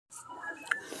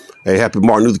Hey, happy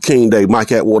Martin Luther King Day.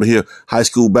 Mike Atwater here, high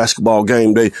school basketball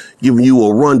game day, giving you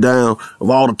a rundown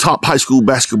of all the top high school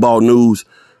basketball news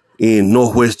in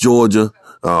Northwest Georgia,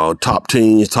 top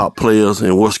teams, top players,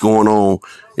 and what's going on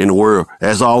in the world.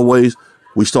 As always,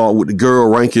 we start with the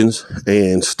girl rankings,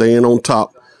 and staying on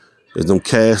top is them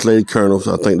Cass Lady Colonels.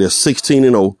 I think they're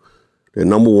 16-0. They're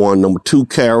number one. Number two,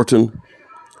 Carrollton.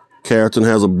 Carrollton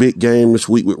has a big game this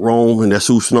week with Rome, and that's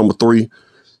who's number three.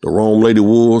 The Rome Lady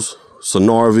Wolves.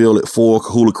 Sonoraville at 4,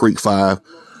 Kahula Creek 5.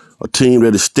 A team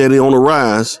that is steady on the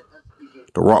rise,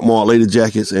 the Rockmart Lady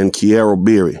Jackets and Kiara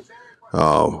Berry.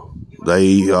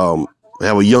 They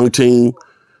have a young team,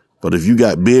 but if you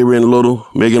got Berry and Little,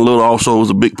 Megan Little also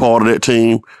is a big part of that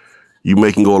team, you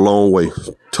can go a long way.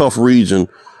 Tough region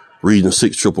 6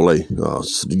 AAA.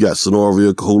 You got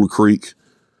Sonoraville, Kahula Creek,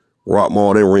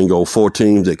 Rockmart, and Ringo, 4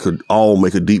 teams that could all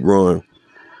make a deep run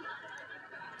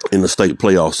in the state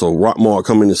playoffs. So Rockmart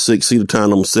coming in 6,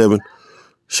 Cedartown number 7.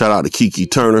 Shout out to Kiki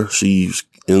Turner. She's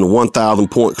in the 1,000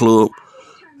 point club.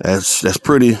 That's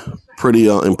pretty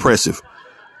impressive.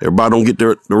 Everybody don't get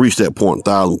there to reach that point,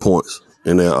 1,000 points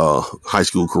in their high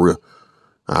school career.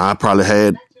 I probably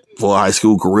had for a high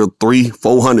school career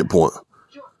 400 points.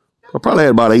 I probably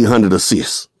had about 800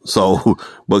 assists. So,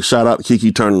 but shout out to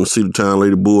Kiki Turner and the Cedartown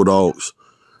Lady Bulldogs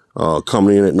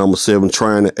coming in at number 7,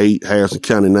 Tryon at 8, Harrison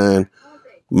County 9.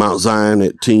 Mount Zion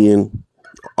at 10,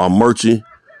 Murchie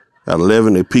at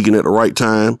 11. They're peaking at the right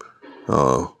time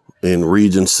in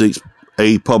Region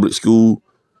 6A public school.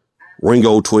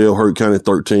 Ringo 12, Hurt County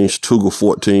 13, Chattooga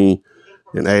 14,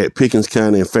 and add Pickens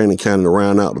County and Fannin County to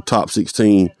round out the top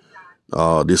 16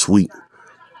 this week.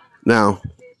 Now,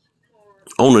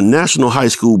 on the national high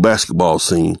school basketball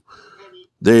scene,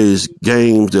 there's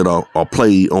games that are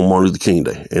played on Martin Luther King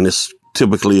Day, and it's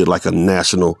typically like a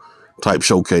national type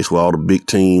showcase where all the big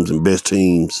teams and best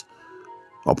teams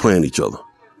are playing each other.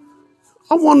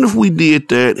 I wonder if we did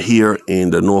that here in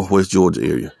the Northwest Georgia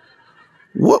area.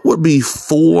 What would be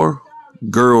 4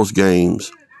 girls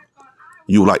games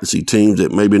you would like to see, teams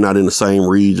that maybe not in the same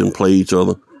region play each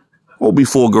other? What would be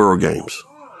 4 girl games?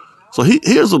 So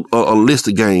here's a list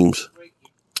of games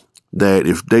that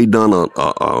if they done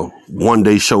a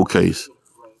one-day showcase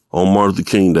on Martin Luther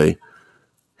King Day,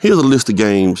 here's a list of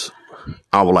games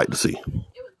I would like to see.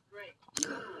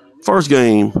 First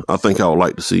game I think I would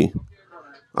like to see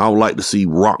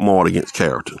Rockmart against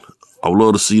Carrollton. I would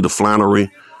love to see the Flannery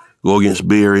go against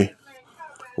Berry.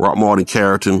 Rockmart and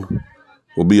Carrollton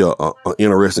will be an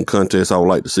interesting contest I would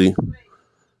like to see.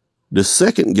 The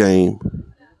second game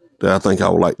that I think I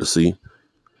would like to see,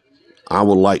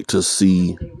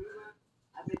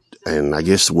 and I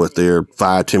guess what they're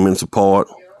 5-10 minutes apart,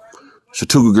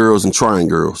 Chattooga girls and Tryon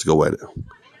girls go at it.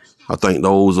 I think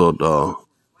those are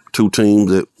 2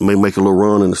 teams that may make a little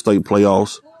run in the state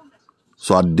playoffs.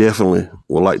 So I definitely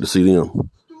would like to see them.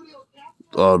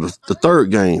 The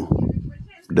third game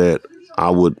that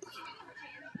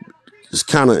is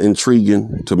kind of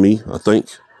intriguing to me, I think,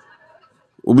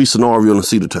 will be Sonoraville and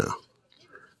Cedartown.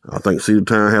 I think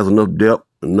Cedartown has enough depth,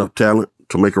 enough talent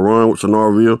to make a run with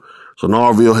Sonoraville.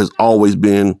 Sonoraville has always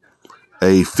been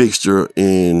a fixture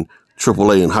in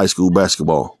AAA and high school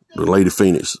basketball. The Lady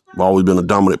Phoenix have always been a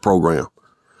dominant program.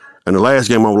 And the last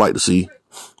game I would like to see,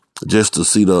 just to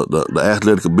see the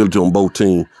athletic ability on both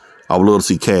teams, I would love to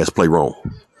see Cass play Rome.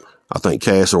 I think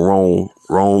Cass and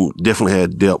Rome definitely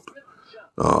had depth.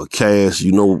 Cass,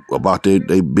 you know about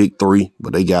they big 3,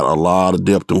 but they got a lot of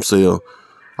depth themselves.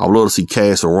 I would love to see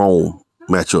Cass and Rome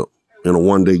match up in a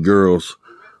one-day girls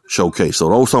showcase. So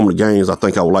those are some of the games I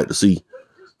think I would like to see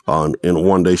in a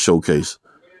one-day showcase.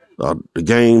 The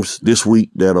games this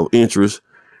week that are of interest: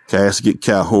 Casket,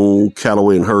 Calhoun,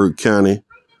 Callaway and Hurd County,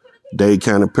 Dade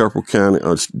County,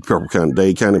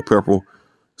 Dade County, Purple,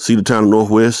 Cedartown and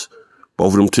Northwest.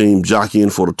 Both of them teams jockeying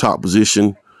for the top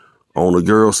position on the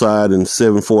girls' side in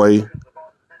 7-4A.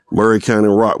 Murray County,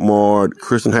 Rockmart,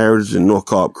 Christian Heritage, and North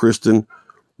Cobb Christian.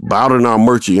 Bowden and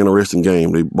Murchie, interesting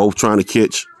game. They both trying to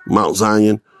catch Mount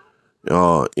Zion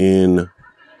in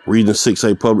Region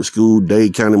 6A public school,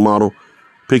 Dade County model.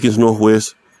 Pickens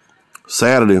Northwest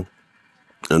Saturday,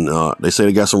 and they say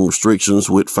they got some restrictions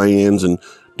with fans and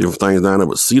different things down there,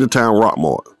 but Cedartown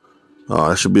Rockmart,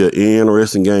 that should be an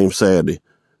interesting game Saturday.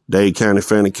 Dade County,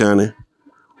 Fannin County,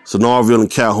 Sonoraville and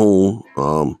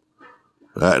Calhoun,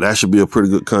 that should be a pretty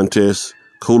good contest.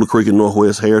 Kahula Creek and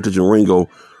Northwest, Heritage and Ringo.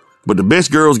 But the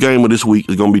best girls game of this week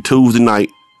is going to be Tuesday night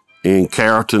in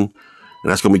Carrollton,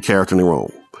 and that's going to be Carrollton and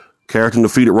Rome. Carrollton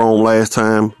defeated Rome last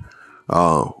time.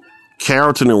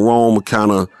 Carrollton and Rome are kind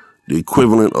of the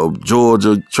equivalent of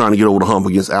Georgia trying to get over the hump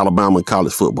against Alabama in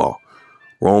college football.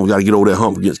 Rome's got to get over that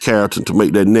hump against Carrollton to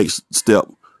make that next step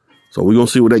So we're going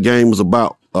to see what that game is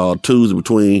about Tuesday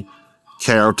between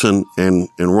Carrollton and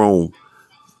Rome.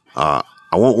 I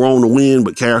want Rome to win,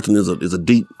 but Carrollton is a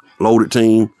deep, loaded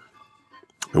team,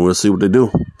 and we'll see what they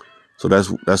do. So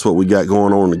that's what we got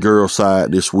going on the girls'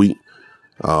 side this week.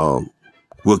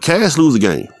 Will Cass lose the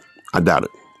game? I doubt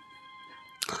it.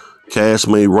 Cass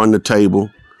may run the table.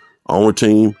 Only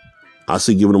team I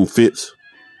see giving them fits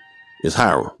is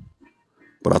Hiram.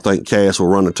 But I think Cass will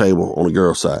run the table on the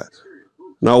girls' side.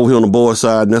 Now over here on the boys'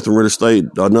 side, nothing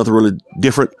really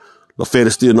different. Lafayette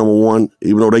is still number one,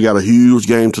 even though they got a huge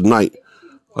game tonight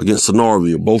against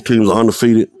Sonoraville. Both teams are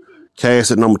undefeated.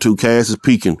 Cass at number 2. Cass is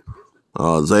peaking.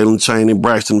 Zaylen Chaney,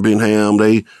 Braxton Bingham,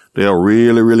 they are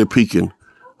really, really peaking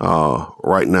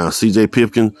right now. CJ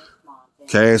Pipkin,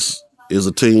 Cass is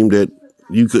a team that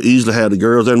you could easily have the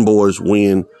girls and boys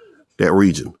win that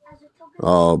region.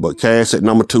 But Cass at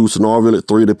number 2, Sonoraville at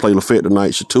 3. They play Lafayette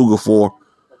tonight. Chattooga 4.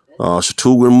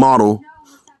 Chattooga and Model,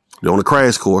 they're on the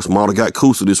crash course. Model got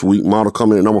Coosa this week. Model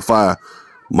coming at number 5.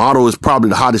 Model is probably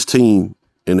the hottest team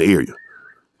in the area.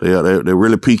 They're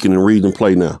really peaking in region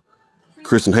play now.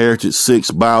 Christian Heritage 6,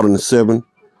 Bowden 7,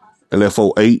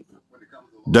 LFO 8,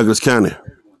 Douglas County.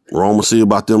 We're almost see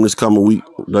about them this coming week.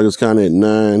 Douglas County at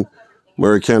 9,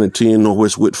 Murray County 10,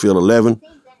 Northwest Whitfield 11,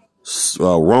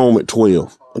 Rome at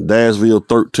 12, Dassville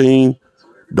 13,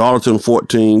 Darlington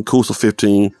 14, Coosa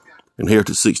 15, and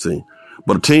Heritage 16.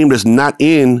 But a team that's not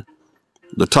in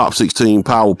the top 16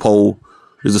 power poll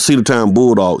is the Cedartown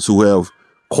Bulldogs, who have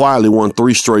quietly won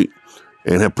 3 straight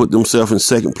and have put themselves in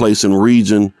second place in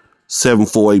Region 7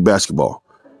 4A basketball.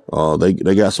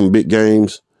 They got some big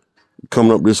games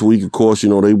coming up this week. Of course, they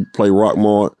play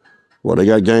Rockmart. Well, they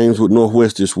got games with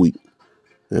Northwest this week.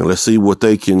 And let's see what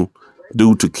they can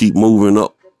do to keep moving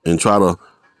up and try to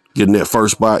get in that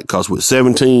first spot. Because with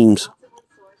 7 teams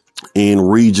in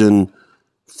Region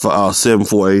 7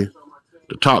 4A,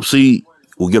 the top seed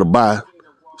will get a bye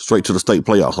straight to the state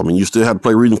playoffs. I mean, you still have to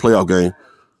play region playoff game,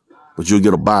 but you'll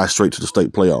get a bye straight to the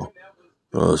state playoff.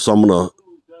 Some of the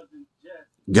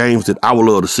games that I would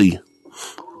love to see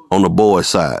on the boys'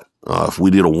 side, if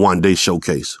we did a one-day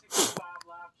showcase.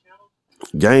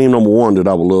 Game number 1 that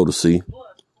I would love to see,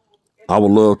 I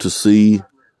would love to see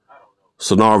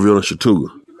Sonoraville and Chattooga.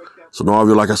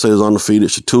 Sonoraville, like I said, is undefeated.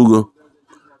 Chattooga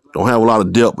don't have a lot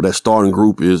of depth, but that starting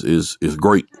group is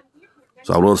great.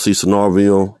 So I would love to see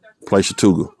Sonoraville play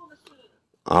Chattooga.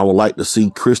 I would like to see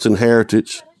Christian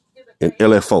Heritage and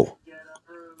LFO.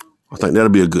 I think that'll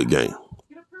be a good game.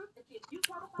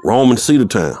 Rome and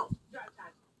Cedartown.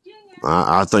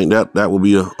 I think that will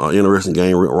be an interesting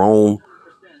game. Rome,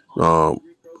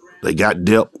 they got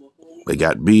depth. They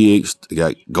got bigs. They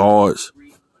got guards.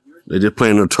 They're just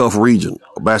playing in a tough region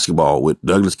of basketball with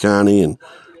Douglas County and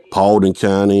Paulding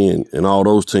County and all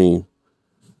those teams.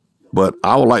 But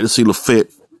I would like to see Lafayette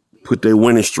put their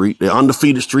winning streak, their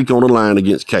undefeated streak on the line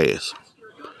against Cass.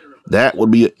 That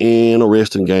would be an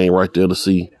interesting game right there to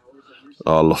see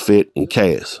Lafayette and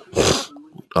Cass.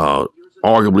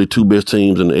 Arguably 2 best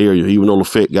teams in the area, even though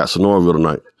Lafayette got Sonoraville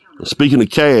tonight. And speaking of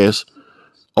Cass,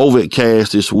 over at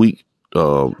Cass this week,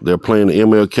 they're playing the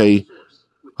MLK.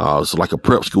 It's like a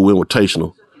prep school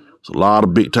invitational. It's a lot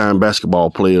of big-time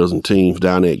basketball players and teams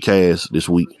down there at Cass this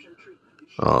week.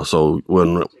 So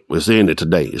it's ended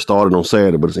today. It started on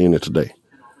Saturday, but it's ended today.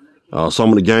 Some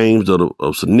of the games that are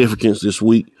of significance this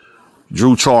week,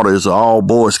 Drew Charter is an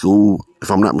all-boys school, if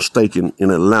I'm not mistaken,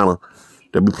 in Atlanta.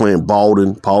 They'll be playing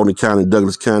Paulding County,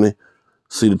 Douglas County,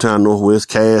 Cedartown Northwest,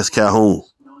 Cass, Calhoun.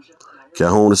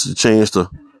 Calhoun, this is a chance to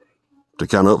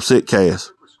kind of upset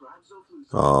Cass.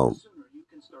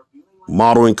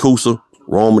 Model and Coosa,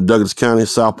 Rome and Douglas County,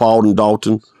 South Paulding,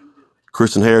 Dalton,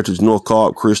 Christian Heritage, North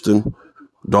Cobb, Christian,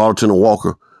 Darlington, and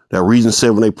Walker. That Region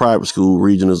 7A private school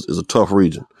region is a tough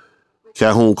region.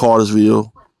 Calhoun,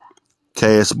 Cartersville,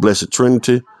 Cass, Blessed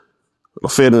Trinity,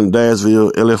 Lafayette and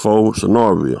Dassville, LFO,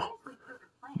 Sonoraville.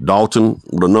 Dalton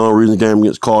with a non-region game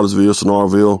against Cartersville,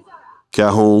 Sonoraville,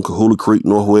 Calhoun, Kahula Creek,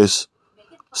 Northwest,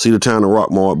 Cedartown, and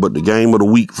Rockmart. But the game of the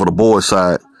week for the boys'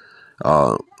 side,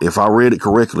 if I read it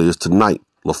correctly, is tonight.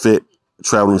 Lafayette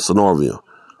traveling to Sonoraville.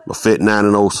 Lafayette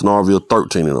 9-0, Sonoraville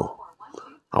 13-0.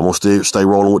 I'm going to stay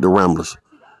rolling with the Ramblers.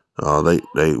 They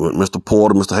with Mr.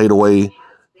 Porter, Mr. Hathaway,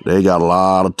 they got a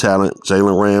lot of talent.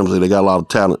 Jalen Ramsey, they got a lot of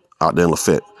talent out there in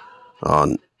Lafayette.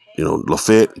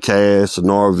 Lafayette, Cass,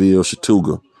 Sonoraville,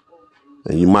 Chattooga.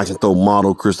 And you might can throw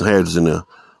Model, Christian Heritage in there,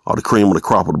 or the cream of the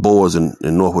crop of the boys in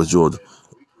Northwest Georgia.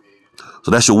 So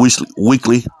that's your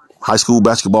weekly high school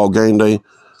basketball game day.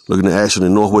 Looking at action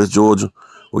in Northwest Georgia.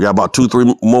 We got about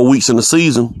 2-3 more weeks in the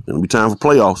season. It'll be time for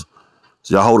playoffs.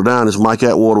 So y'all hold it down. It's Mike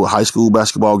Atwater with High School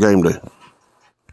Basketball Game Day.